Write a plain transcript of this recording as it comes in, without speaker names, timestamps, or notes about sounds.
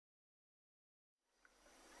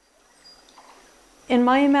In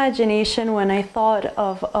my imagination, when I thought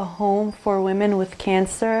of a home for women with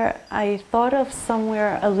cancer, I thought of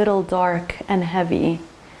somewhere a little dark and heavy,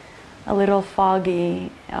 a little foggy,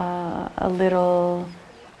 a little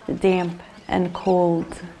damp and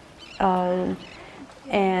cold. And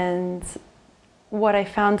what I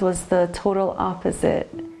found was the total opposite.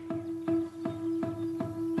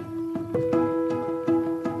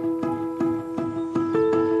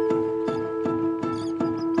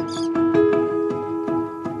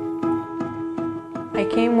 I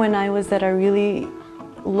came when I was at a really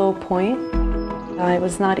low point. I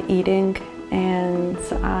was not eating and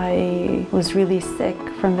I was really sick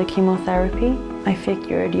from the chemotherapy. I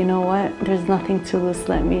figured, you know what, there's nothing to lose.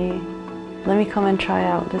 Let me come and try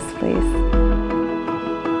out this place.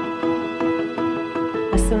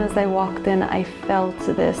 As soon as I walked in, I felt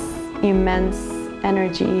this immense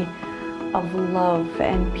energy of love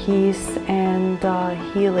and peace and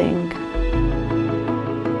healing.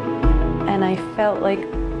 And I felt like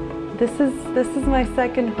this is my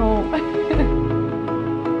second home.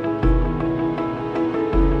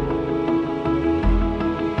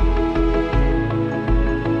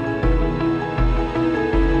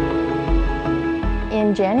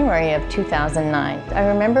 In January of 2009, I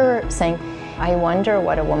remember saying, I wonder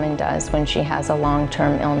what a woman does when she has a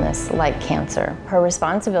long-term illness like cancer. Her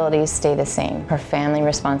responsibilities stay the same. Her family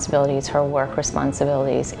responsibilities, her work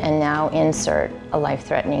responsibilities, and now insert a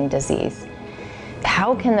life-threatening disease.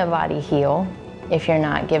 How can the body heal if you're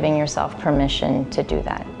not giving yourself permission to do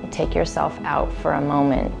that? Take yourself out for a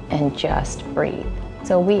moment and just breathe.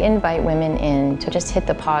 So we invite women in to just hit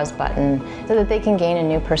the pause button so that they can gain a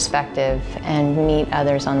new perspective and meet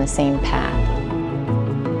others on the same path.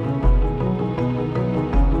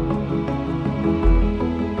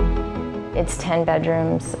 It's 10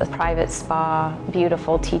 bedrooms, a private spa,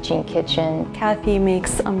 beautiful teaching kitchen. Kathy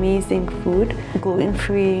makes amazing food,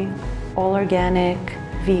 gluten-free, all organic,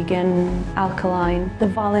 vegan, alkaline. The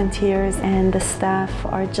volunteers and the staff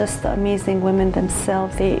are just amazing women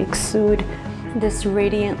themselves. They exude this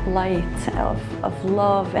radiant light of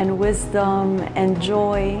love and wisdom and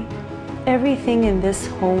joy. Everything in this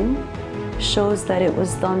home shows that it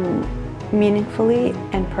was done meaningfully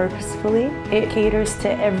and purposefully. It caters to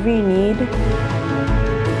every need.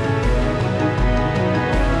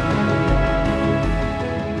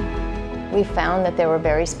 We found that there were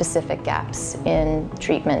very specific gaps in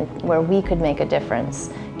treatment where we could make a difference,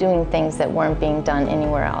 doing things that weren't being done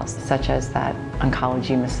anywhere else. Such as that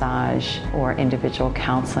oncology massage or individual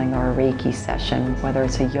counseling or a Reiki session, whether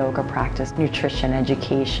it's a yoga practice, nutrition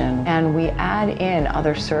education. And we add in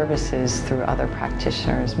other services through other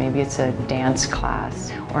practitioners. Maybe it's a dance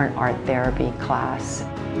class or an art therapy class.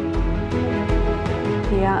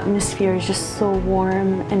 The atmosphere is just so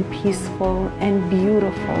warm and peaceful and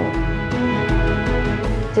beautiful.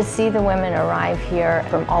 To see the women arrive here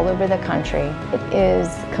from all over the country, it is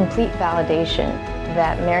complete validation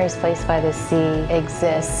that Mary's Place by the Sea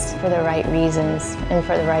exists for the right reasons and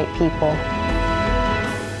for the right people.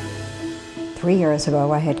 3 years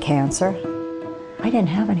ago, I had cancer. I didn't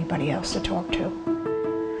have anybody else to talk to.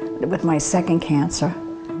 With my second cancer,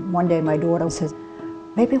 one day my daughter says,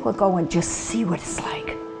 maybe we'll go and just see what it's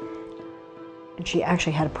like. And she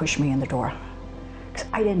actually had to push me in the door because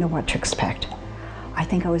I didn't know what to expect. I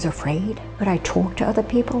think I was afraid. Could I talk to other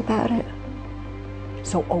people about it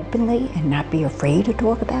so openly and not be afraid to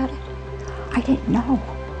talk about it? I didn't know.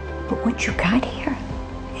 But once you got here,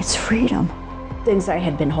 it's freedom. Things I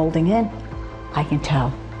had been holding in, I can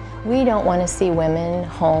tell. We don't want to see women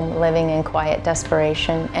home living in quiet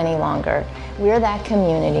desperation any longer. We're that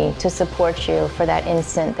community to support you for that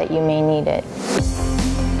instant that you may need it.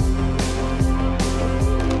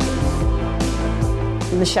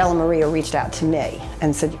 Michelle and Maria reached out to me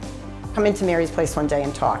and said, come into Mary's Place one day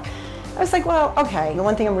and talk. I was like, well, okay. The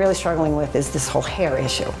one thing I'm really struggling with is this whole hair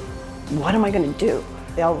issue. What am I going to do?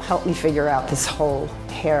 They'll help me figure out this whole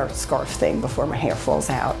hair scarf thing before my hair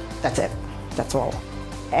falls out. That's it. That's all.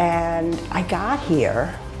 And I got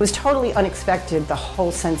here. It was totally unexpected, the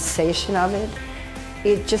whole sensation of it.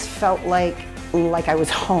 It just felt like I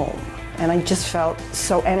was home. And I just felt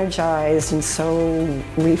so energized and so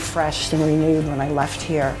refreshed and renewed when I left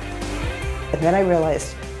here. And then I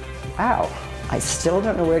realized, wow, I still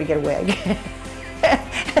don't know where to get a wig.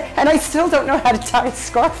 And I still don't know how to tie a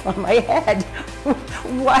scarf on my head.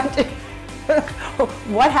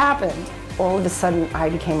 What happened? All of a sudden, I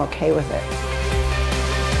became okay with it.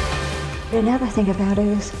 Another thing about it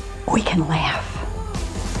is we can laugh.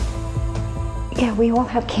 Yeah, we all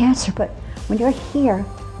have cancer, but when you're here,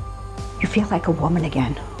 you feel like a woman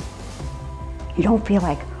again. You don't feel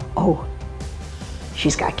like, oh,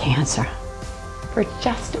 she's got cancer. for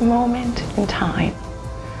just a moment in time.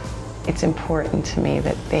 It's important to me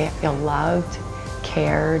that they feel loved,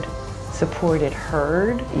 cared, supported,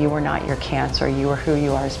 heard. You are not your cancer, you are who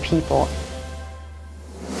you are as people.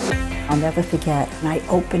 I'll never forget, when I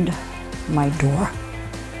opened my door,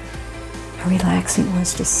 how relaxing it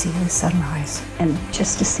was to see the sunrise and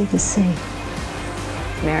just to see the sea.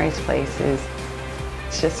 Mary's Place is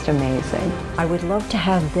just amazing. I would love to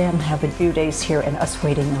have them have a few days here and us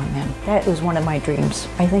waiting on them. That was one of my dreams.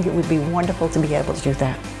 I think it would be wonderful to be able to do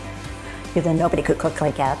that. Because then nobody could cook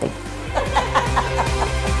like Kathy.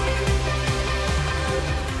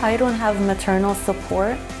 I don't have maternal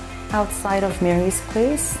support outside of Mary's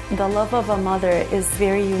Place. The love of a mother is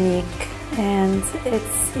very unique and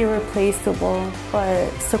it's irreplaceable, but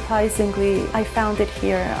surprisingly, I found it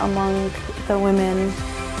here among the women.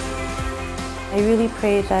 I really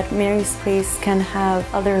pray that Mary's Place can have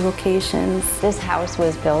other locations. This house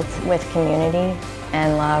was built with community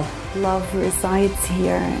and love. Love resides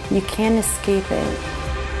here. You can't escape it.